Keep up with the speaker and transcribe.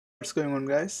What's going on,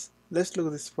 guys? Let's look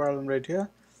at this problem right here.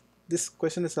 This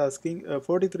question is asking a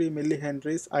 43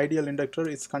 millihenries ideal inductor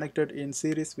is connected in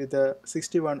series with a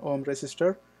 61 ohm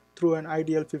resistor through an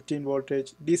ideal 15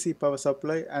 voltage DC power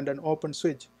supply and an open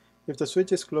switch. If the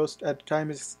switch is closed at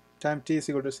time t is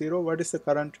equal to 0, what is the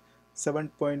current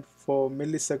 7.4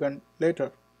 millisecond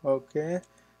later? Okay,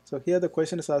 so here the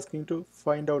question is asking to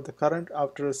find out the current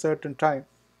after a certain time.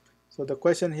 So the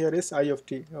question here is I of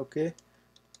t. Okay,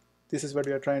 this is what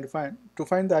we are trying to find. To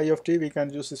find the I of t, we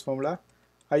can use this formula.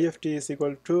 I of t is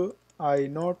equal to I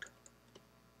naught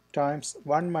times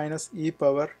 1 minus e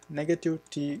power negative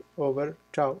t over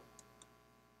tau.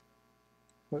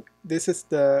 This is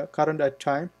the current at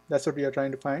time. That's what we are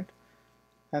trying to find.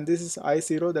 And this is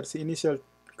I0, that's the initial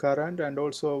current, and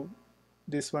also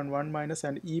this one 1 minus,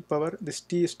 and e power, this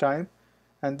t is time,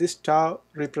 and this tau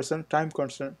represents time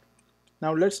constant.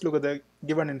 Now let's look at the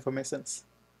given informations.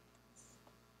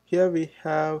 Here we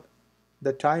have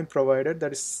the time provided,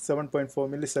 that is 7.4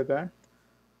 millisecond,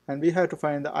 and we have to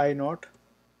find the I naught,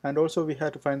 and also we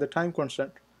have to find the time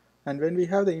constant. And when we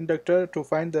have the inductor, to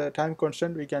find the time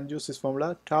constant we can use this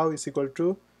formula. Tau is equal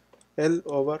to L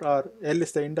over R. L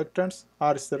is the inductance,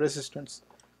 R is the resistance,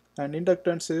 and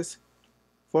inductance is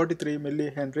 43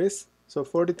 millihenries. So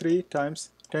 43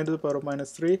 times 10 to the power of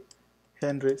minus 3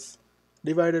 henries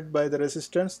divided by the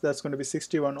resistance, that's going to be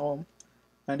 61 ohm,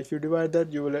 and if you divide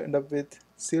that, you will end up with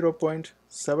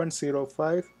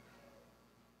 0.705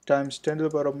 times 10 to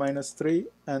the power of minus 3,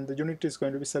 and the unit is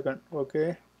going to be second.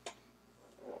 Okay,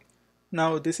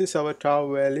 now this is our tau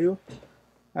value,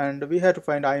 and we have to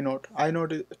find I naught.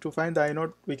 To find the I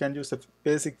naught, we can use the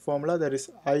basic formula, that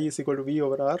is I is equal to V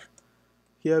over R.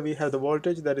 Here we have the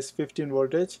voltage, that is 15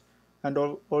 voltage, and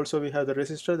also we have the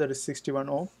resistor, that is 61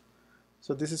 ohm.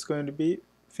 So this is going to be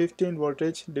 15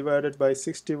 voltage divided by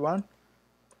 61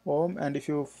 ohm, and if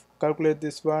you calculate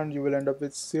this one, you will end up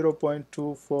with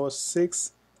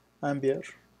 0.246 ampere.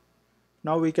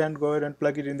 Now we can go ahead and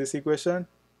plug it in this equation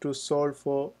to solve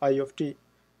for I of t.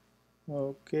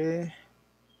 Okay,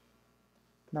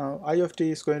 now I of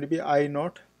t is going to be I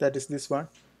naught, that is this one,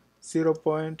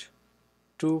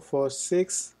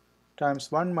 0.246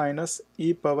 times 1 minus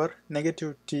e power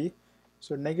negative t.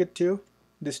 So negative,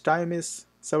 this time is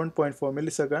 7.4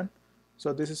 millisecond,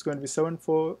 so this is going to be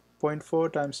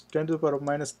 7.4 times 10 to the power of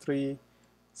minus 3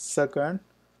 second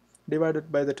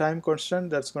divided by the time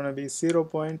constant, that's going to be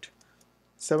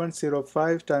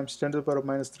 0.705 times 10 to the power of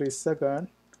minus 3 second.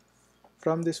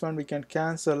 From this one we can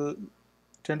cancel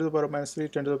 10 to the power of minus 3,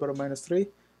 10 to the power of minus 3,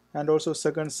 and also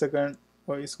second is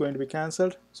going to be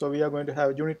cancelled, so we are going to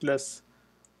have unitless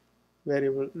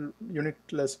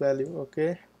value.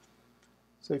 Okay,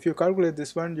 so if you calculate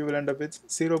this one, you will end up with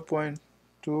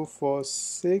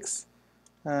 0.246,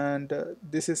 and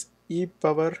this is e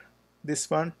power this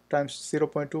one times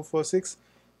 0.246,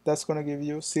 that's going to give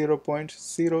you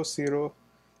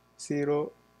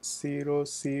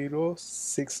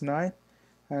 0.000069,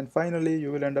 and finally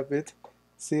you will end up with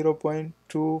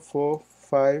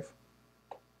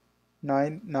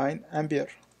 0.24599 ampere.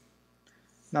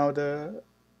 Now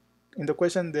in the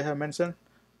question they have mentioned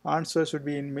answer should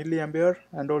be in milliampere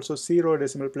and also 0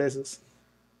 decimal places.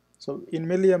 So in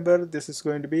milliampere, this is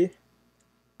going to be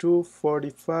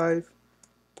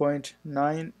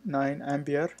 245.99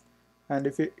 ampere, and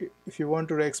if you want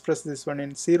to express this one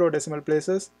in 0 decimal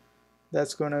places,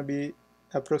 that's going to be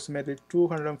approximately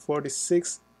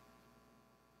 246.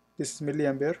 This is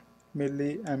milliampere,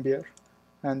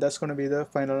 and that's going to be the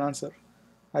final answer.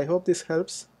 I hope this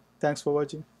helps. Thanks for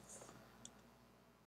watching.